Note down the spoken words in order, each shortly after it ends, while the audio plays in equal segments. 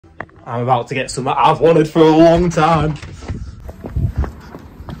I'm about to get something I've wanted for a long time.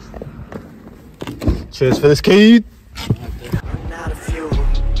 Cheers for this key.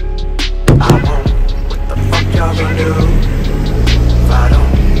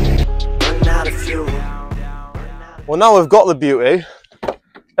 Well, now we've got the beauty,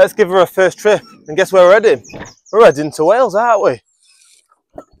 let's give her a first trip. And guess where we're heading? We're heading to Wales, aren't we?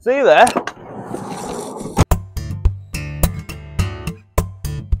 See you there.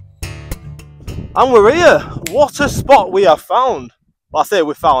 And we're here. What a spot we have found. Well, I say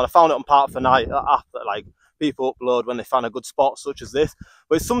we found. I found it on Park for Night after, like, people upload when they find a good spot such as this.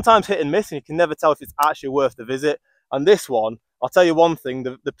 But it's sometimes hit and miss, and you can never tell if it's actually worth the visit. And this one, I'll tell you one thing,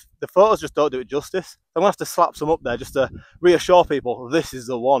 the photos just don't do it justice. I'm going to have to slap some up there just to reassure people this is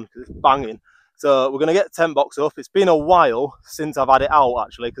the one, because it's banging. So we're going to get Tentbox up. It's been a while since I've had it out,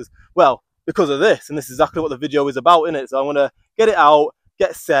 actually, because of this. And this is exactly what the video is about, innit? So I'm going to get it out,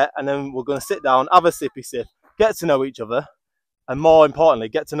 get set, and then we're going to sit down, have a sippy sip, get to know each other, and more importantly,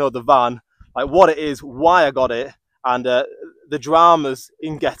 get to know the van, like what it is, why I got it, and the dramas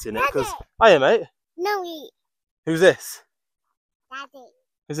in getting it. Because, hiya, mate. No, Who's this? Daddy.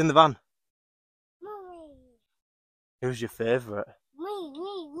 Who's in the van? Mommy. Who's your favourite? Me.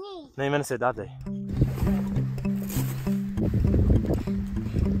 No, you meant to say Daddy.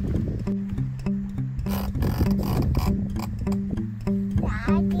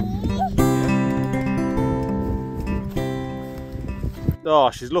 Oh,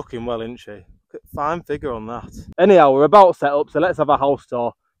 she's looking well, isn't she? Fine figure on that. Anyhow, we're about set up, so let's have a house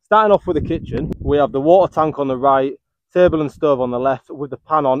tour. Starting off with the kitchen, we have the water tank on the right, table and stove on the left with the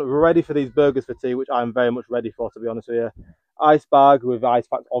pan on. We're ready for these burgers for tea, which I'm very much ready for, to be honest with you. Ice bag with ice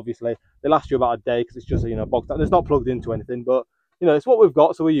packs, obviously. They last you about a day because it's just, you know, boxed out. It's not plugged into anything, but, you know, it's what we've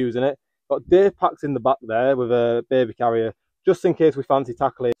got, so we're using it. Got day packs in the back there with a baby carrier, just in case we fancy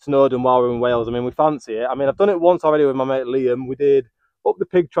tackling Snowdon while we're in Wales. I mean, we fancy it. I mean, I've done it once already with my mate Liam. We did up the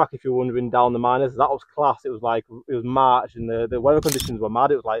pig track, if you're wondering, down the miners. That was class. It was like, it was March and the weather conditions were mad.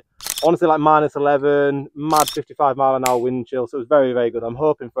 It was like, honestly, like -11, mad 55-mile-an-hour wind chill. So it was very, very good. I'm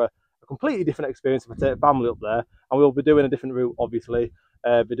hoping for a completely different experience if I take family up there. And we'll be doing a different route, obviously.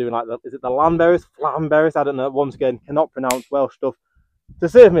 Be doing like, is it the Landberries? Flamberries? I don't know. Once again, cannot pronounce Welsh stuff to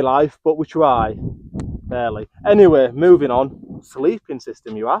save me life, but we try. Barely. Anyway, moving on. Sleeping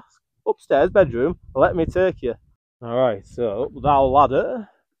system, you ask? Upstairs, bedroom. Let me take you. Alright, so up that ladder.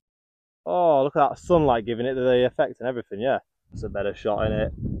 Oh, look at that sunlight giving it the effect and everything, yeah. That's a better shot in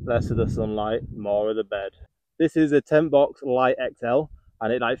it. Less of the sunlight, more of the bed. This is a Tentbox Lite XL,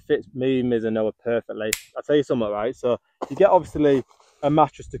 and it like fits me, Miz and Noah perfectly. I'll tell you something, right? So you get obviously a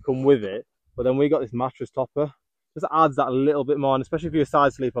mattress to come with it, but then we got this mattress topper. Just adds that a little bit more, and especially if you're a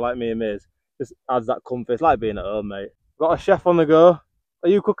side sleeper like me and Miz, just adds that comfort. It's like being at home, mate. Got a chef on the go. Are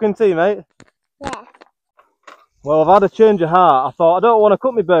you cooking tea, mate? Yeah. Well, I've had a change of heart. I thought I don't want to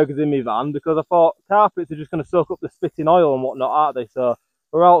cook my burgers in my van because I thought carpets are just going to soak up the spitting oil and whatnot, aren't they? So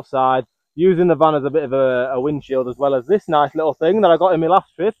we're outside using the van as a bit of a windshield, as well as this nice little thing that I got in my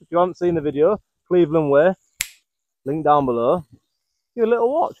last trip. If you haven't seen the video, Cleveland Way, link down below. Give a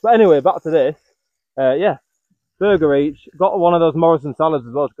little watch. But anyway, back to this. Yeah, burger each. Got one of those Morrison salads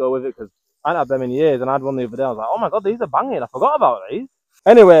as well to go with it because I hadn't had them in years, and I had one the other day. I was like, oh my god, these are banging. I forgot about these.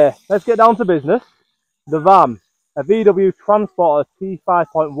 Anyway, let's get down to business. The van. A VW Transporter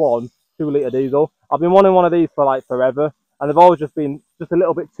T5.1 2-litre diesel. I've been wanting one of these for like forever, and they've always just been just a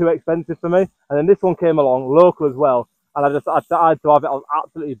little bit too expensive for me. And then this one came along, local as well, and I decided to have it. I was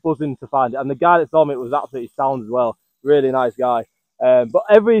absolutely buzzing to find it, and the guy that sold me it was absolutely sound as well. Really nice guy. But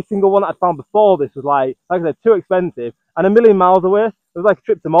every single one that I'd found before this was like I said, too expensive and a million miles away. It was like a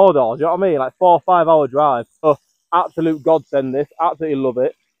trip to Mordor, do you know what I mean? Like 4 or 5 hour drive. So absolute godsend this, absolutely love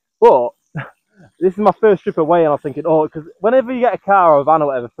it. But this is my first trip away, and I was thinking, oh, because whenever you get a car or a van or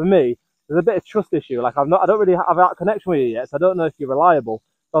whatever, for me, there's a bit of trust issue. Like I don't really have that connection with you yet, so I don't know if you're reliable.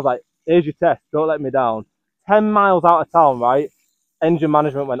 So I was like, here's your test, don't let me down. 10 miles out of town, right? Engine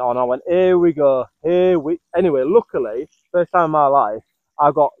management went on. I went, here we go, Anyway, luckily, first time in my life,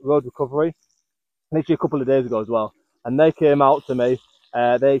 I got road recovery, literally a couple of days ago as well. And they came out to me,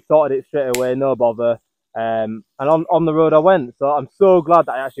 they sorted it straight away, no bother. And on the road I went. So I'm so glad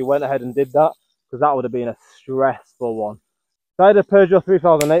that I actually went ahead and did that, because that would have been a stressful one. So I had a Peugeot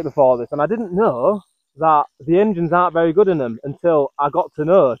 3008 before this, and I didn't know that the engines aren't very good in them until I got to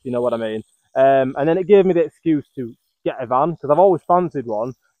know, if you know what I mean. And then it gave me the excuse to get a van, because I've always fancied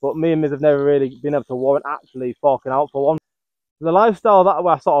one, but me and Miz have never really been able to warrant actually forking out for one. The lifestyle that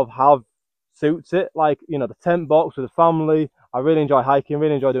I sort of have suits it, like, you know, the Tentbox with the family. I really enjoy hiking,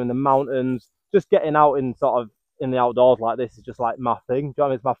 really enjoy doing the mountains, just getting out in sort of in the outdoors like this is just like my thing. Do you know what I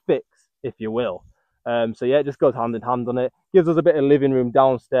mean? It's my fix, if you will. So yeah, it just goes hand in hand on it. Gives us a bit of living room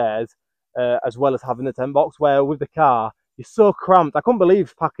downstairs, as well as having the tent box, where with the car, you're so cramped. I couldn't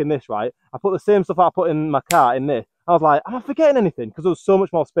believe packing this, right? I put the same stuff I put in my car in this. I was like, am I forgetting anything? Because there was so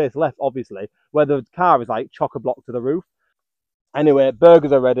much more space left, obviously, where the car is like chock-a-block to the roof. Anyway,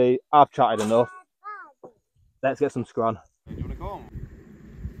 burgers are ready. I've chatted enough. Let's get some scran. Do you want to go?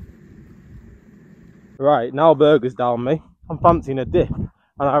 Right, now burgers down me. I'm fancying a dip. And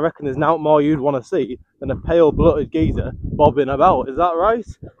I reckon there's naught more you'd want to see than a pale bloated geezer bobbing about. Is that right?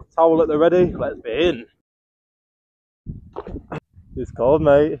 Towel at the ready. Let's be in. It's cold,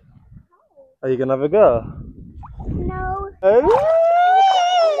 mate. Are you going to have a go? No.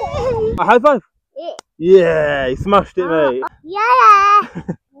 A high five? Yeah, he smashed it, mate. Yeah.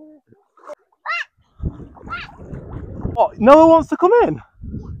 Oh, no one wants to come in?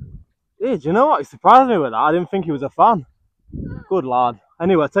 Yeah, do you know what? He surprised me with that. I didn't think he was a fan. Good lad.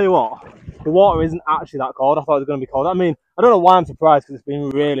 Anyway, I tell you what, the water isn't actually that cold. I thought it was going to be cold. I mean, I don't know why I'm surprised because it's been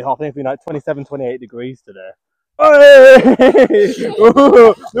really hot. I think it's been like 27, 28 degrees today. I'll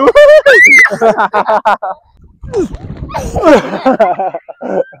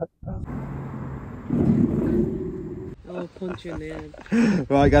punch you in the head.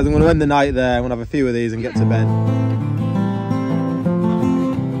 Right guys, I'm going to end the night there. I'm going to have a few of these and get to bed.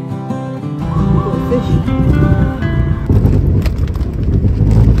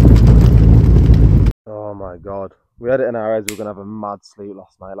 Oh my god. We had it in our heads we were going to have a mad sleep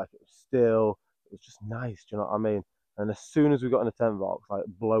last night. Like it was just nice, do you know what I mean? And as soon as we got in the tent box, like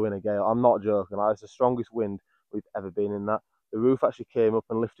blowing a gale, I'm not joking, like it's the strongest wind we've ever been in that. The roof actually came up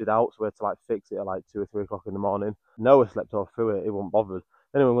and lifted out, so we had to like fix it at like 2 or 3 o'clock in the morning. Noah slept all through it, he wasn't bothered.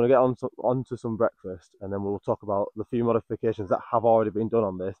 Anyway, I'm going to get onto some breakfast, and then we'll talk about the few modifications that have already been done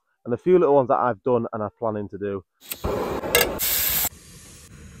on this, and the few little ones that I've done and I'm planning to do.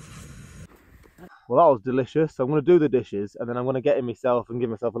 Well, that was delicious. So I'm going to do the dishes, and then I'm going to get in myself and give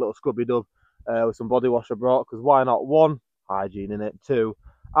myself a little scrubby dub with some body wash I brought, because why not? 1, hygiene in it. 2,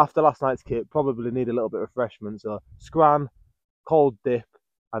 after last night's kit, probably need a little bit of refreshment. So scran, cold dip,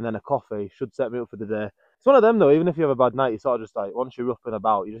 and then a coffee should set me up for the day. It's one of them though, even if you have a bad night, you sort of just like, once you're up and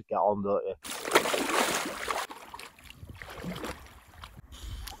about, you just get on, don't you?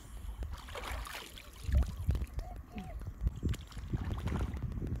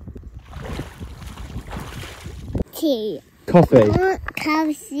 Tea. Coffee.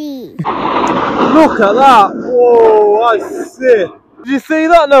 Coffee. Look at that! Whoa, I see. Did you see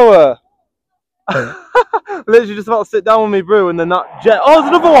that, Noah? Literally just about to sit down with me brew, and then that jet. Oh, there's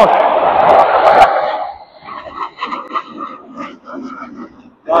another one!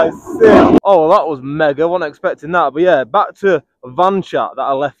 I see. Oh, well, that was mega. Wasn't expecting that. But yeah, back to van chat that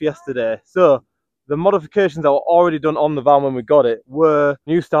I left yesterday. So the modifications that were already done on the van when we got it were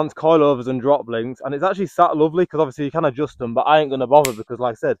new stance, coilovers and drop links, and it's actually sat lovely, because obviously you can adjust them, but I ain't going to bother because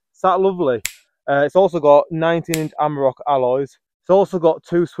like I said, sat lovely. It's also got 19-inch Amarok alloys. It's also got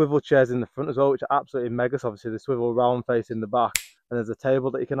 2 swivel chairs in the front as well, which are absolutely mega. So obviously the swivel round face in the back, and there's a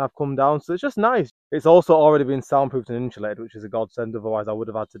table that you can have come down, so it's just nice. It's also already been soundproofed and insulated, which is a godsend, otherwise I would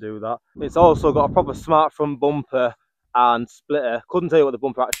have had to do that. It's also got a proper smart front bumper and splitter. Couldn't tell you what the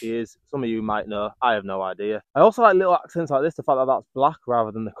bumper actually is. Some of you might know, I have no idea. I also like little accents like this, the fact that that's black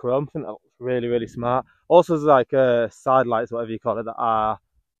rather than the chrome. I think that looks really, really smart. Also there's like side lights, whatever you call it, that are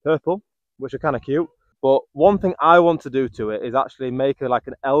purple, which are kind of cute. But one thing I want to do to it is actually make like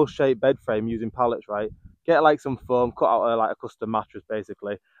an L-shaped bed frame using pallets, right? Get like some foam, cut out like a custom mattress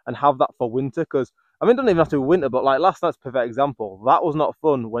basically, and have that for winter. Because I mean, it doesn't even have to be winter, but like last night's perfect example. That was not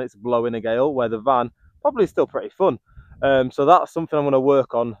fun when it's blowing a gale, where the van probably still pretty fun. So that's something I'm going to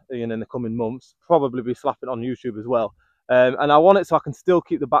work on in the coming months. Probably be slapping on YouTube as well. And I want it so I can still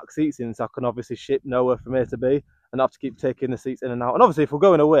keep the back seats in, so I can obviously ship Noah from A to B and not have to keep taking the seats in and out. And obviously if we're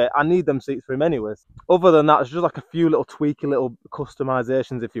going away, I need them seats for him anyways. Other than that, it's just like a few little tweaky little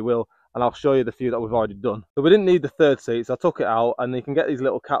customizations, if you will, and I'll show you the few that we've already done. So we didn't need the third seat, so I took it out, and you can get these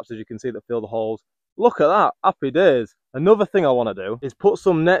little caps, as you can see, that fill the holes. Look at that, happy days. Another thing I want to do is put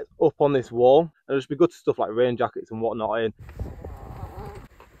some net up on this wall. It'll just be good stuff like rain jackets and whatnot in.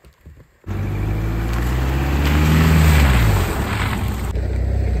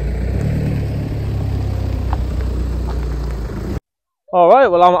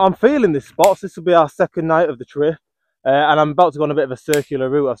 Alright, well I'm feeling this spot. So this will be our second night of the trip. And I'm about to go on a bit of a circular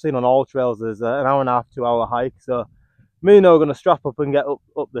route. I've seen on all trails there's an hour and a half, 2 hour hike. So me and Noah are going to strap up and get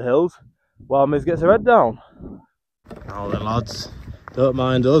up the hills while Miz gets her head down. Now then lads, don't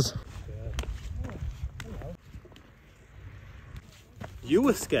mind us. You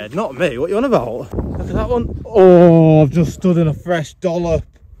were scared, not me. What are you on about? Look at that one. Oh, I've just stood in a fresh dollop.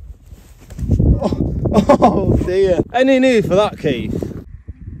 Oh dear. Any need for that, Keith?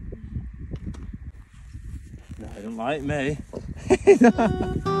 No, he don't like me.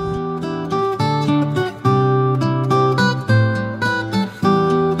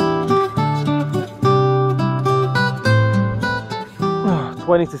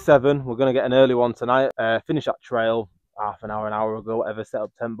 20 to 7, we're going to get an early one tonight. Finish that trail half an hour ago, whatever, set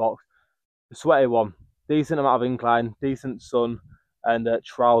up Tentbox. The sweaty one, decent amount of incline, decent sun, and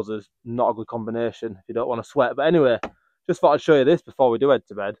trousers, not a good combination if you don't want to sweat. But anyway, just thought I'd show you this before we do head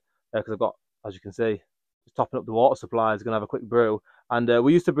to bed, because I've got, as you can see, just topping up the water supplies, going to have a quick brew. And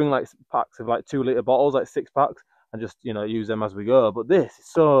we used to bring like packs of like 2-litre bottles, like 6 packs, and just, you know, use them as we go. But this is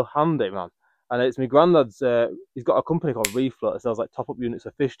so handy, man. And it's my granddad's, he's got a company called Reefloat that sells like top-up units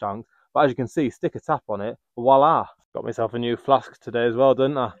for fish tanks. But as you can see, stick a tap on it, voila. Got myself a new flask today as well,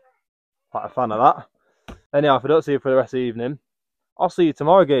 didn't I? Quite a fan of that. Anyhow, if I don't see you for the rest of the evening, I'll see you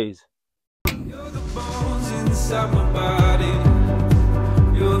tomorrow, guys. You're the bones inside my body.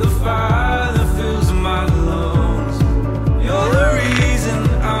 You're the fire that fills my lungs. You're the reason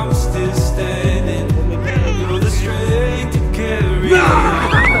I'm still standing. You're the strength to carry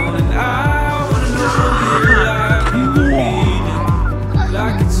on. And I wanna know you like you breathing,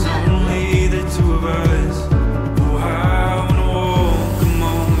 like it's only the two of us. Oh, I wanna walk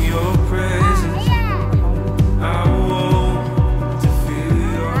among your presence. I want to feel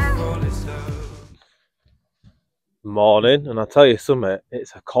your flawless love. Morning, and I'll tell you something,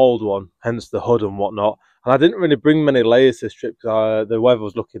 it's a cold one, hence the hood and whatnot. And I didn't really bring many layers this trip because the weather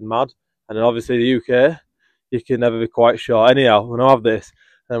was looking mad. And then obviously the UK, you can never be quite sure. Anyhow, we're going to have this,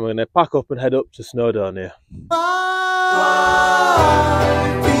 and we're going to pack up and head up to Snowdon here. Why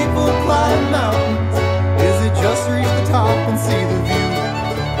people climb mountains? Is it just to reach the top and see the view?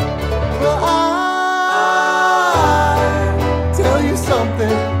 Well, I tell you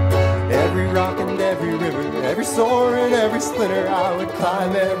something. Every rock and every river, every soar and every splinter, I would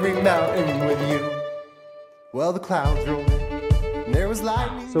climb every mountain with you. Well, the clouds rolled in, and there was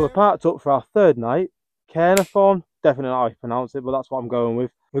lightning. So we're parked up for our third night. Cairnathon, definitely not how you pronounce it, but that's what I'm going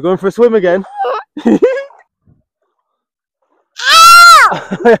with. We're going for a swim again. His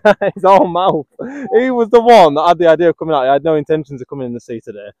whole mouth. He was the one that had the idea of coming out. He had no intentions of coming in the sea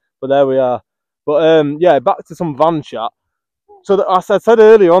today, but there we are. But yeah, back to some van chat. So that I said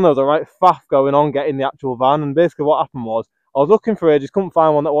earlier on, there was a right faff going on getting the actual van, and basically what happened was I was looking for ages, couldn't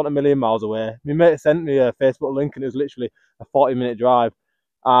find one that wasn't a million miles away. My mate sent me a Facebook link, and it was literally a 40-minute drive.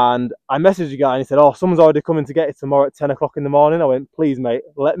 And I messaged the guy, and he said, "Oh, someone's already coming to get it tomorrow at 10 o'clock in the morning." I went, "Please, mate,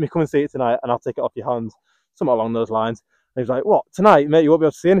 let me come and see it tonight, and I'll take it off your hands." Something along those lines. And he was like, "What, tonight, mate? You won't be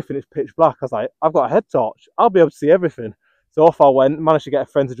able to see anything. It's pitch black." I was like, "I've got a head torch. I'll be able to see everything." So off I went, managed to get a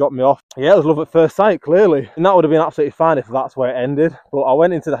friend to drop me off. Yeah, it was love at first sight, clearly. And that would have been absolutely fine if that's where it ended. But I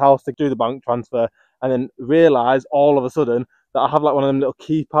went into the house to do the bank transfer and then realised all of a sudden that I have like one of them little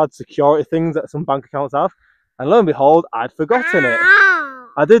keypad security things that some bank accounts have. And lo and behold, I'd forgotten it.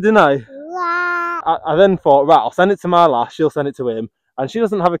 I did, didn't I? I then thought, right, I'll send it to my lass, she'll send it to him. And she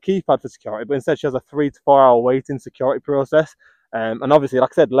doesn't have a keypad for security, but instead she has a 3 to 4 hour waiting security process. And obviously,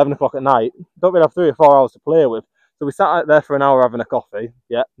 like I said, 11 o'clock at night, don't really have 3 or 4 hours to play with. So we sat out there for an hour having a coffee.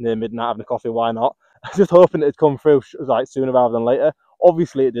 Yeah, near midnight having a coffee, why not? I was just hoping it'd come through like sooner rather than later.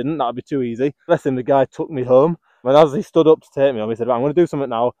 Obviously it didn't, that'd be too easy. Listen, the guy took me home. And as he stood up to take me home, he said, "Right, I'm going to do something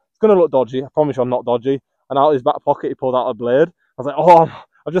now. It's going to look dodgy. I promise you I'm not dodgy." And out of his back pocket, he pulled out a blade. I was like, "Oh,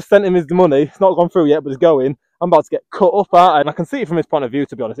 I've just sent him his money. It's not gone through yet, but it's going. I'm about to get cut up." And I can see it from his point of view,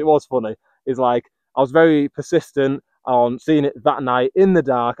 to be honest. It was funny. It's like, I was very persistent on seeing it that night in the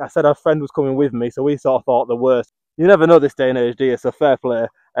dark. I said our friend was coming with me, so we sort of thought the worst. You never know this day and age, do you? So fair play.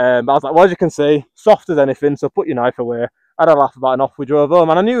 But I was like, well, as you can see, soft as anything, so put your knife away. I had a laugh about it, and off we drove home.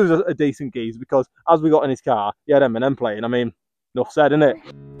 And I knew he was a decent geese because as we got in his car, he had M&M playing. I mean, enough said, innit?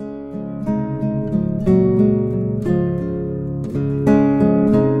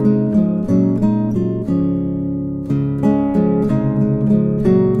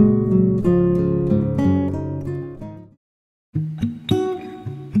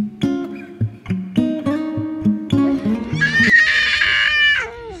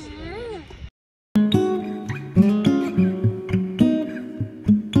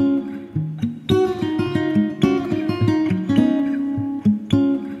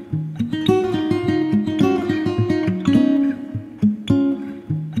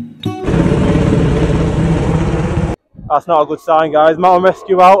 That's not a good sign, guys. Mountain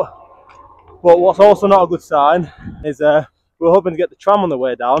rescue out. But what's also not a good sign is we're hoping to get the tram on the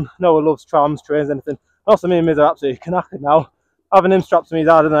way down. No one loves trams, trains, anything. Also, me and Miz are absolutely knackered now. having him strapped to me is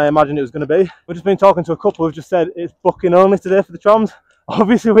harder than I imagined it was going to be. We've just been talking to a couple who've just said it's booking only today for the trams.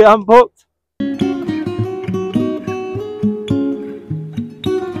 Obviously we haven't booked.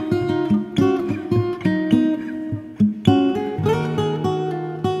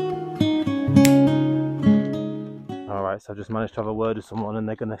 Alright, so I've just managed to have a word with someone and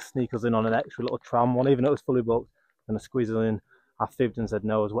they're going to sneak us in on an extra little tram one, even though it was fully booked. I'm going to squeeze us in. I fibbed and said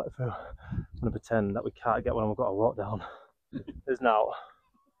no, I was wet through. I'm going to pretend that we can't get one and we've got to walk down. There's now.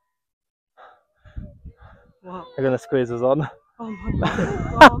 What? They're going to squeeze us on. Oh my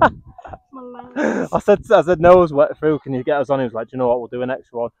god. My legs. I said no, I was wet through. Can you get us on? He was like, do you know what? We'll do an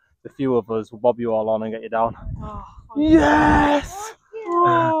extra one. A few of us will bob you all on and get you down. Oh, Yes!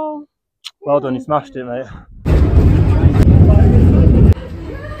 oh. Well done, you smashed it, mate.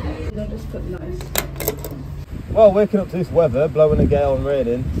 Well, waking up to this weather, blowing a gale and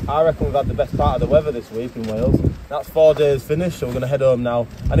raining, I reckon we've had the best part of the weather this week in Wales. That's 4 days finished, so we're going to head home now.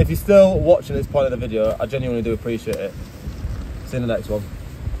 And if you're still watching this point of the video, I genuinely do appreciate it. See you in the next one.